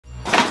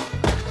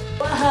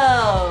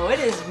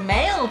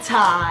reveal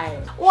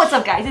time! What's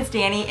up guys, it's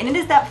Danny, and it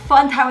is that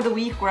fun time of the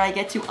week where I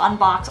get to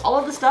unbox all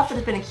of the stuff that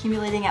has been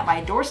accumulating at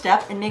my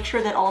doorstep and make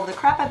sure that all of the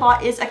crap I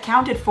bought is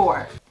accounted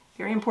for.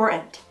 Very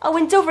important. Oh,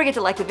 and don't forget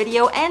to like the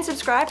video and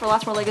subscribe for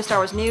lots more LEGO Star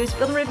Wars news,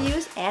 build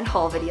reviews, and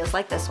haul videos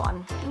like this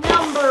one.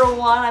 Number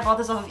one, I bought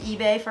this off of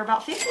eBay for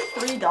about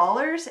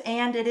 $53,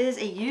 and it is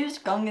a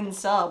used Gungan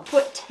sub.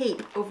 Put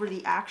tape over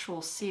the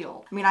actual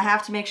seal. I mean, I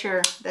have to make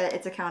sure that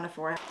it's accounted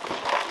for.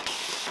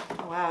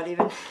 Oh wow, it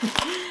even...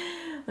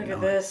 Look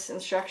at this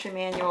instruction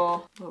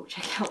manual. Oh,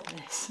 check out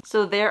this.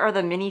 So there are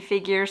the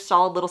minifigures,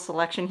 solid little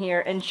selection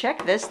here, and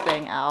check this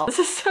thing out. This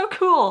is so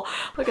cool.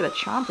 Look at the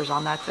chompers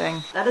on that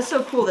thing. That is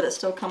so cool that it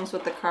still comes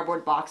with the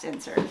cardboard box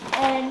insert.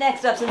 And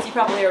next up, since you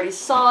probably already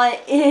saw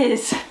it,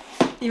 is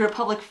the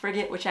Republic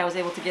frigate, which I was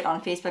able to get on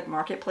Facebook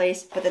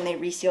Marketplace, but then they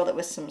resealed it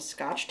with some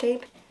Scotch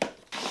tape.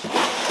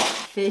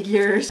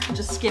 Figures.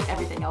 Just skip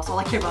everything else. All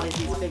I care about is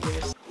these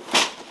figures.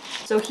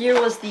 So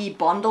here was the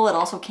bundle. It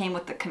also came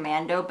with the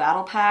Commando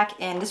battle pack,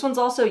 and this one's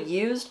also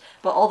used,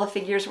 but all the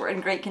figures were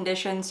in great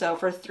condition. So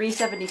for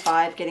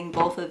 $3.75, getting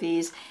both of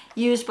these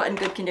used but in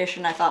good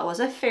condition, I thought was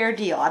a fair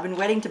deal. I've been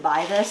waiting to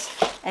buy this,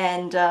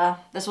 and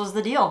this was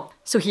the deal.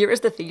 So here is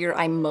the figure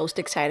I'm most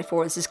excited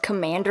for. This is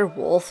Commander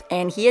Wolf,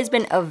 and he has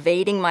been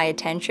evading my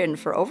attention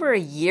for over a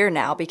year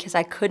now because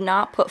I could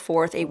not put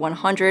forth a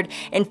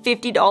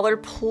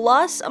 $150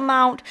 plus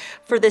amount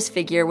for this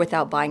figure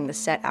without buying the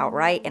set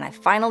outright, and I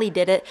finally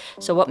did it.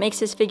 So what makes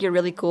this figure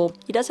really cool,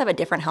 he does have a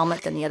different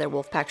helmet than the other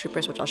Wolfpack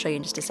troopers, which I'll show you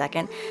in just a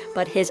second,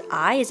 but his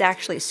eye is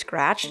actually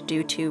scratched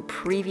due to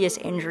previous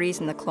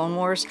injuries in the Clone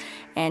Wars,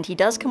 and he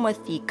does come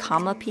with the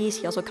comma piece.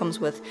 He also comes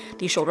with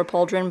the shoulder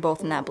pauldron,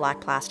 both in that black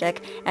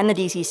plastic, and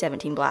the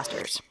DC-17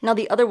 blasters. Now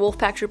the other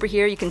Wolfpack trooper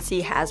here, you can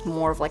see has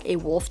more of like a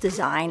wolf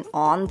design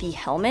on the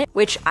helmet,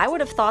 which I would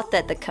have thought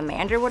that the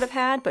Commander would have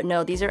had, but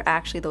no, these are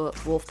actually the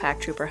Wolfpack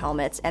trooper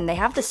helmets, and they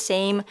have the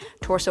same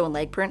torso and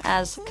leg print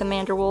as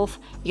Commander Wolf.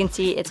 You can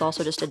see it's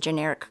also just a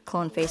generic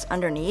clone face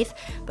underneath,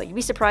 but you'd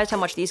be surprised how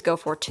much these go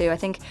for too. I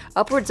think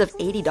upwards of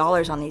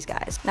 $80 on these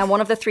guys. Now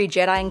one of the 3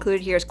 Jedi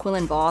included here is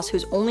Quinlan Vos,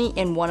 who's only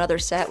in one other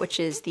set, which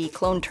is the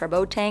Clone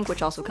Turbo Tank,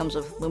 which also comes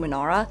with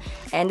Luminara,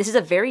 and this is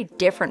a very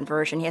different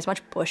version. He has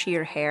much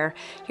bushier hair.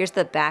 Here's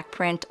the back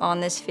print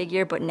on this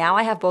figure, but now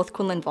I have both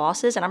Quinlan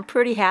Vos's, and I'm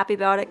pretty happy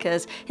about it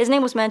because his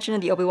name was mentioned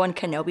in the Obi-Wan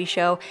Kenobi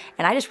show,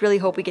 and I just really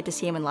hope we get to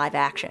see him in live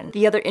action.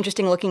 The other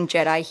interesting looking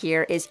Jedi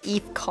here is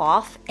Eve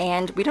Koth,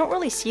 and we don't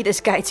really see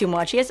this guy too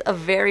much. He has a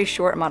very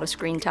short amount of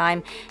screen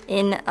time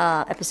in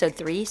episode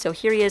 3, so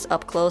here he is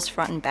up close,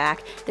 front and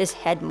back. This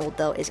head mold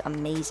though is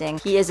amazing.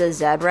 He is a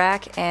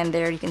Zebrak, and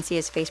there you can see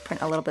his face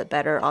print a little bit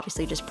better,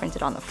 obviously just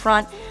printed on the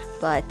front,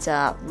 but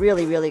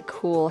really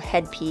cool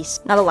headpiece.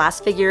 Now the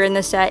last figure in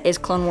this set is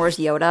Clone Wars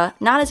Yoda.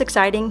 Not as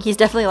exciting, he's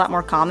definitely a lot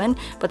more common,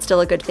 but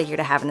still a good figure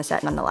to have in the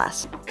set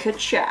nonetheless.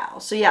 Ka-chow.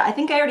 So yeah, I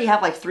think I already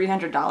have like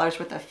 $300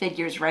 worth of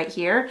figures right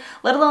here,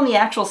 let alone the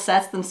actual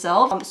sets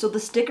themselves. So the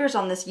stickers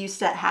on this used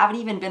set haven't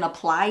even been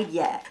applied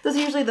yet. This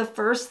is usually the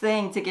first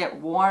thing to get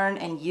worn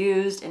and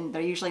used, and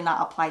they're usually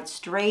not applied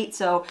straight,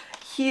 so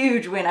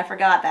huge win, I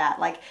forgot that.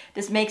 Like,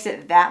 this makes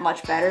it that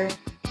much better.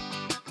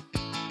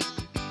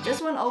 This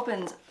one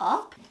opens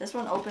up, this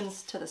one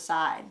opens to the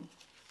side.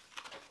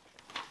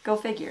 Go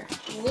figure.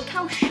 Look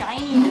how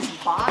shiny this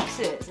box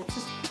is.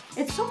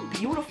 It's so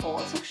beautiful.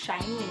 It's so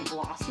shiny and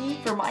glossy.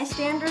 For my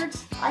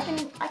standards, I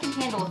can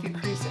handle a few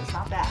creases,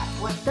 not bad.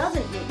 What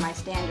doesn't meet my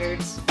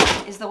standards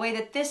is the way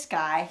that this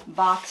guy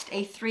boxed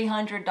a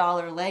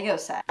 $300 Lego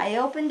set. I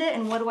opened it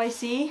and what do I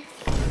see?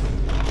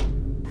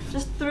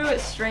 Just threw it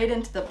straight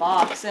into the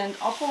box, and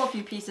I'll pull a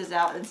few pieces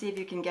out and see if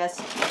you can guess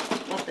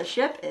what the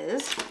ship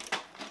is.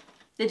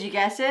 Did you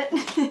guess it?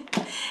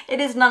 It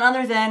is none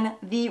other than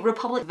the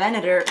Republic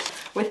Venator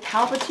with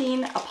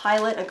Palpatine, a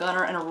pilot, a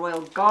gunner, and a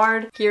royal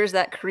guard. Here's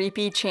that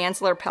creepy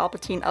Chancellor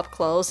Palpatine up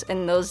close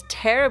in those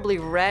terribly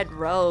red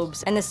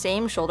robes and the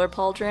same shoulder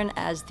pauldron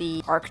as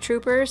the ARC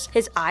troopers.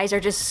 His eyes are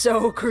just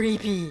so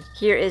creepy.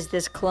 Here is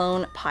this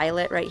clone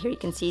pilot right here. You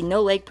can see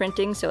no leg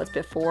printing, so it's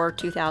before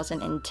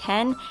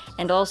 2010.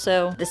 And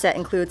also the set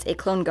includes a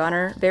clone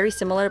gunner, very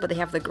similar, but they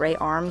have the gray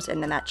arms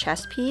and then that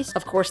chest piece.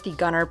 Of course, the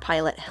gunner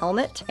pilot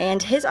helmet.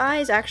 And his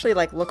eyes actually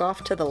like look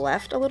off to the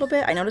left a little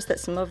bit. I noticed that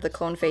some of the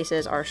clone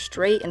faces are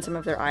straight and some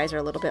of their eyes are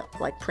a little bit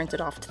like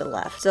printed off to the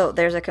left. So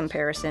there's a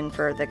comparison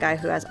for the guy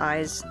who has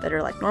eyes that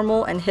are like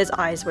normal and his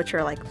eyes which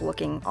are like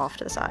looking off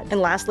to the side. And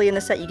lastly in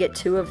the set you get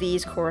 2 of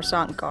these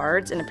Coruscant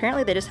guards, and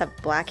apparently they just have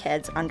black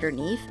heads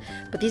underneath,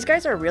 but these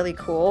guys are really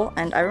cool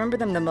and I remember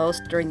them the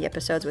most during the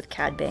episodes with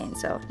Cad Bane,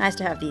 so nice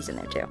to have these in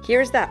there too.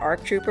 Here's that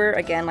ARC trooper,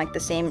 again like the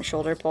same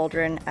shoulder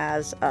pauldron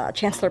as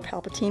Chancellor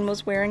Palpatine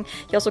was wearing.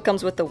 He also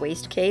comes with the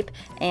waist cape,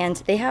 and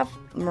they have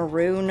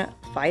maroon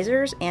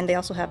visors, and they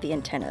also have the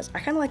antennas. I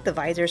kind of like the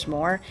visors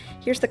more.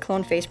 Here's the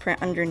clone face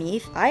print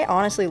underneath. I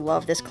honestly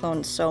love this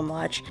clone so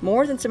much,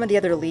 more than some of the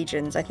other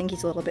Legions. I think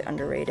he's a little bit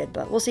underrated,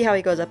 but we'll see how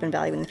he goes up in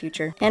value in the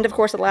future. And of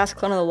course, the last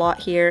clone of the lot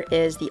here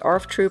is the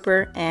ARF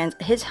Trooper, and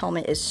his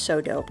helmet is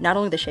so dope. Not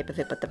only the shape of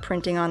it, but the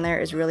printing on there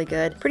is really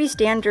good. Pretty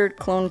standard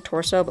clone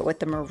torso, but with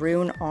the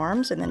maroon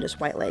arms and then just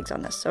white legs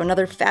on this. So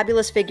another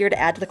fabulous figure to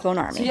add to the clone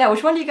army. So yeah,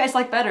 which one do you guys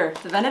like better?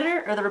 The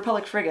Venator or the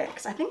Republic Frigate?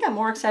 Because I think I'm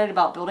more excited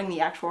about building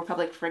the actual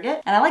Republic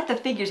Frigate, and I like the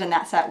figures in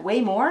that set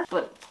way more,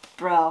 but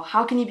bro,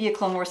 how can you be a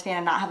Clone Wars fan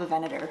and not have a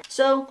Venator?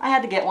 So I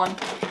had to get one.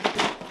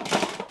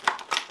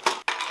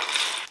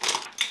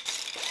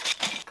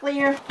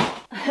 Clear.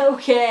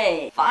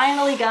 Okay,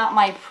 finally got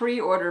my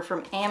pre-order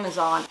from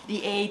Amazon,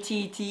 the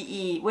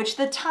ATTE, which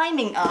the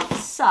timing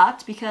of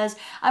sucked because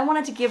I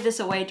wanted to give this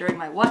away during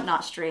my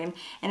Whatnot stream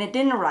and it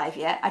didn't arrive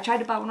yet. I tried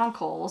to buy one on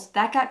Kohl's,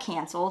 that got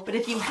canceled, but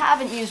if you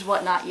haven't used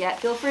Whatnot yet,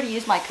 feel free to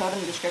use my code in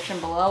the description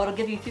below. It'll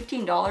give you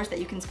 $15 that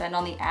you can spend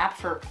on the app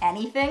for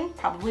anything,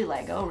 probably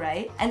Lego,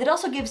 right? And it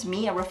also gives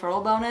me a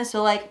referral bonus,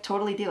 so like,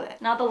 totally do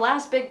it. Now the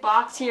last big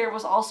box here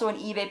was also an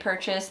eBay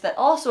purchase that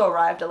also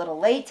arrived a little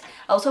late.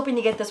 I was hoping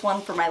to get this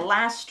one for my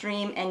last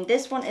stream, and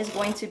this one is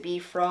going to be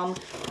from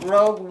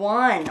Rogue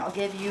One. I'll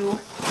give you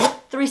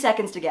 3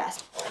 seconds to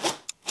guess.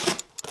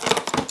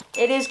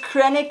 It is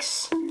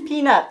Krennic's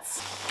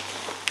Peanuts.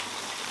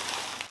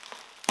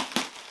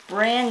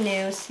 Brand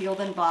new,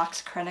 sealed in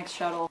box Krennic's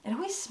shuttle. It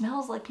always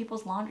smells like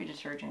people's laundry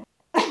detergent.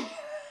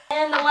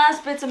 And the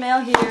last bits of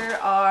mail here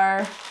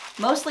are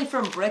mostly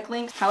from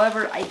Bricklinks.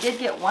 However, I did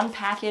get one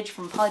package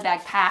from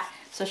Polybag Pat,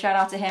 so shout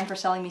out to him for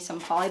selling me some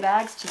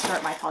polybags to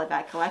start my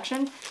polybag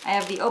collection. I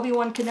have the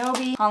Obi-Wan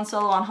Kenobi, Han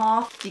Solo on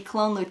Hoth, the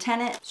Clone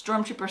Lieutenant,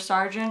 Stormtrooper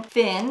Sergeant,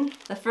 Finn,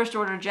 the First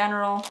Order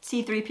General,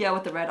 C-3PO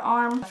with the red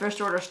arm,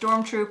 First Order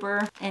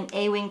Stormtrooper, an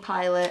A-Wing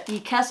pilot, the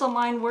Kessel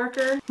Mine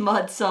Worker,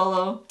 Mud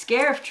Solo,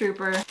 Scarif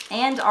Trooper,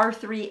 and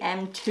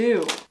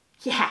R3M2.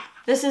 Yeah!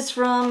 This is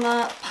from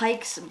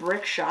Pike's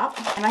Brick Shop,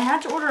 and I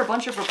had to order a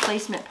bunch of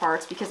replacement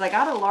parts because I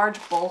got a large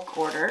bulk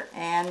order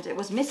and it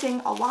was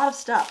missing a lot of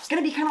stuff. It's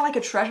gonna be kind of like a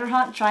treasure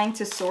hunt trying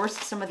to source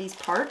some of these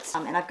parts,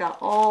 and I've got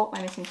all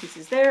my missing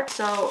pieces there.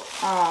 So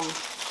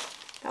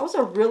that was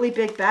a really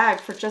big bag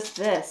for just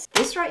this.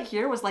 This right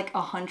here was like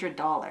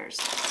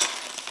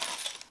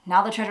 $100.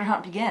 Now the treasure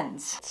hunt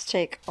begins. Let's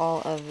take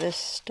all of this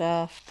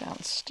stuff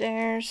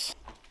downstairs.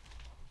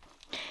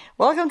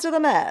 Welcome to the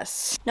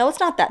mess. No, it's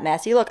not that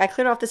messy. Look, I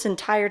cleared off this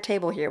entire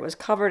table here. It was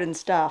covered in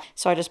stuff.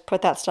 So I just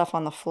put that stuff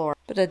on the floor.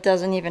 But it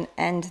doesn't even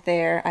end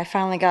there. I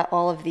finally got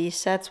all of these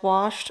sets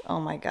washed. Oh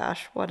my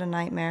gosh, what a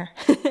nightmare.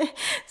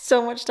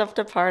 So much stuff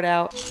to part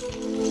out.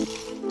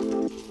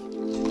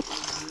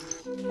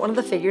 One of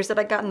the figures that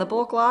I got in the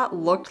bulk lot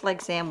looked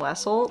like Sam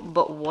Wessel,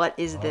 but what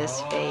is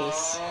this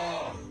face?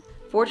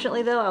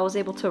 Fortunately though, I was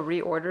able to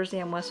reorder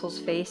Sam Wessel's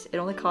face. It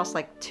only cost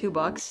like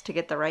 $2 to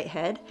get the right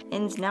head,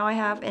 and now I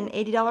have an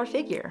 $80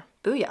 figure.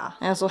 Booyah.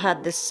 I also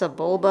had this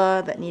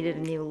Sebulba that needed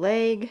a new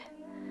leg.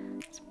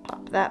 Let's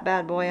pop that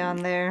bad boy on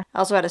there. I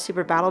also had a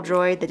Super Battle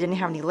Droid that didn't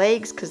have any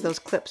legs because those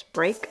clips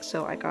break,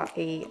 so I got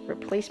a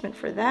replacement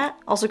for that.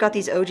 Also got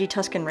these OG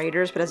Tusken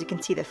Raiders, but as you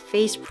can see, the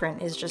face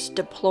print is just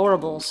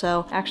deplorable,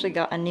 so I actually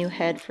got a new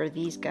head for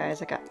these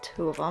guys. I got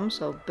 2 of them,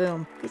 so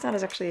boom. He's not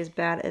actually as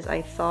bad as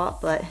I thought,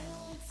 but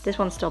this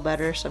one's still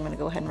better, so I'm gonna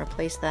go ahead and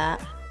replace that.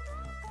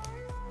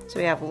 So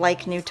we have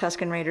like new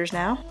Tusken Raiders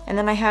now. And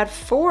then I had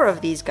 4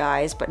 of these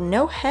guys, but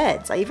no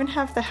heads. I even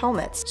have the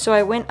helmets. So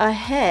I went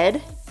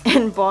ahead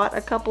and bought a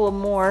couple of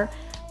more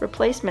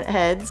replacement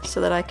heads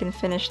so that I can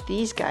finish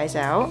these guys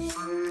out.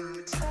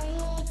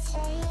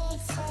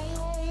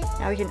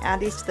 Now we can add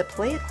these to the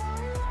plate.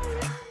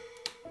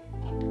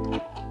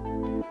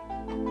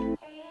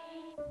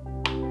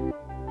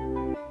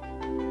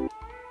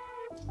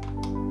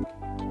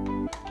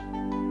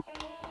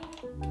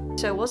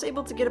 So I was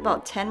able to get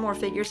about 10 more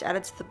figures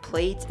added to the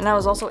plate, and I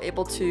was also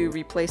able to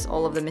replace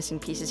all of the missing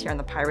pieces here on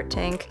the pirate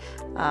tank.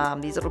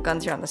 These little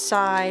guns here on the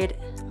side.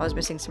 I was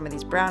missing some of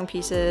these brown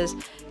pieces.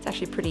 It's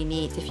actually pretty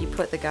neat if you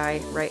put the guy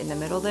right in the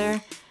middle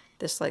there.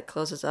 This like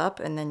closes up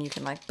and then you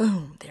can like,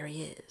 boom, there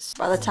he is.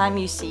 By the time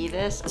you see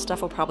this, the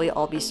stuff will probably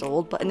all be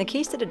sold, but in the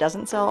case that it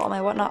doesn't sell on my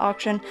Whatnot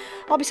auction,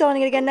 I'll be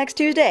selling it again next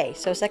Tuesday,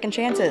 so second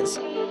chances.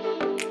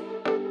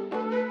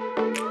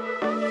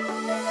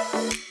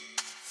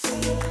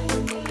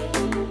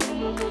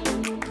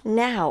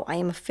 Now I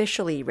am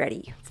officially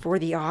ready for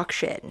the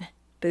auction.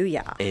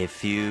 Booyah. A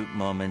few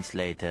moments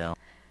later.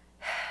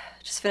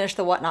 Just finished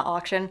the Whatnot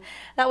auction.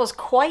 That was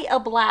quite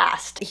a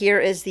blast. Here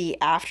is the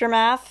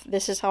aftermath.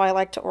 This is how I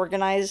like to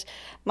organize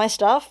my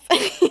stuff.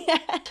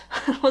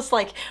 I was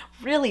like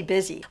really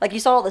busy. Like you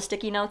saw all the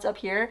sticky notes up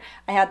here.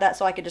 I had that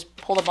so I could just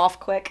pull them off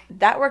quick.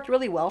 That worked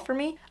really well for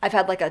me. I've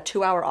had like a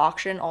 2-hour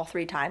auction all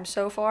 3 times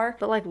so far.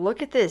 But like,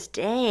 look at this,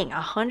 dang,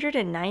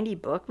 190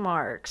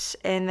 bookmarks.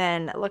 And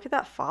then look at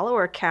that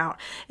follower count.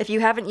 If you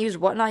haven't used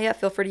Whatnot yet,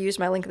 feel free to use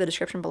my link in the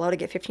description below to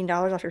get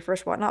 $15 off your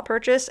first Whatnot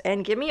purchase.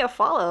 And give me a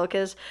follow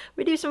because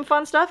we do some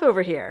fun stuff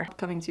over here.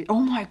 Coming to,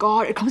 oh my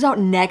God, it comes out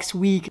next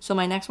week. So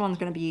my next one's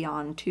gonna be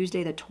on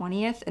Tuesday the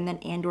 20th, and then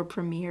Andor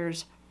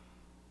premieres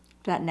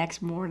that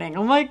next morning.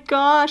 Oh my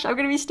gosh, I'm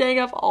gonna be staying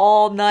up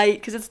all night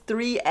because it's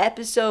 3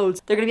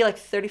 episodes. They're gonna be like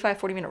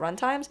 35-40 minute run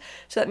times.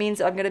 So that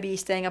means I'm gonna be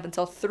staying up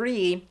until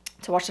 3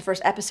 to watch the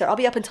first episode. I'll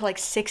be up until like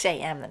 6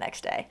 a.m. the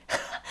next day.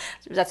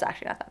 That's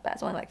actually not that bad.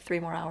 It's only like 3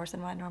 more hours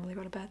than when I normally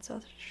go to bed, so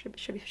it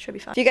should be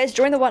fun. If you guys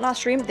joined the Whatnot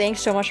stream, thanks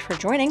so much for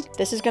joining.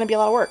 This is gonna be a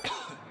lot of work.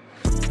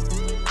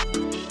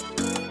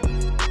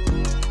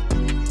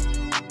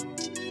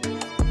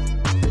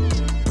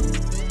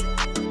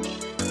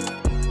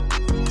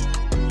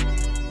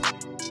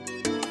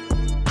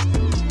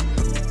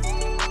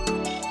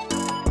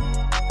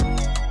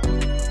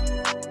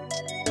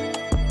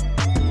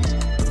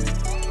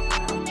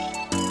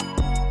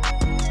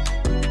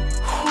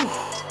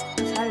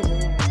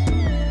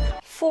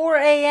 4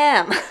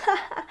 a.m.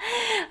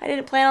 I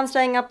didn't plan on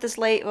staying up this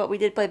late, but we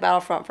did play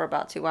Battlefront for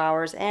about 2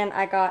 hours, and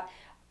I got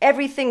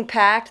everything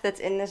packed that's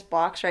in this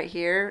box right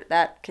here.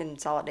 That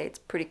consolidates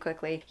pretty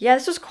quickly. Yeah,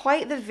 this was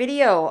quite the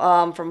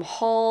video, from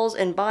hauls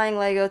and buying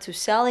Lego to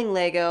selling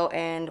Lego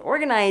and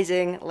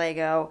organizing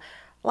Lego.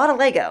 A lot of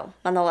Lego,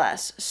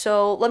 nonetheless.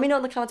 So let me know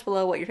in the comments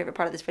below what your favorite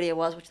part of this video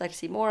was, what you'd like to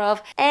see more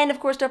of. And of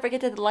course, don't forget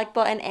to hit the like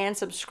button and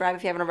subscribe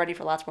if you haven't already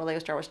for lots more Lego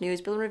Star Wars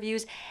news, build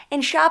reviews,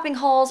 and shopping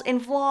hauls,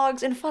 and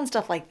vlogs, and fun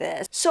stuff like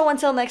this. So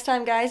until next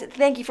time, guys,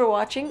 thank you for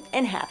watching,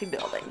 and happy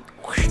building.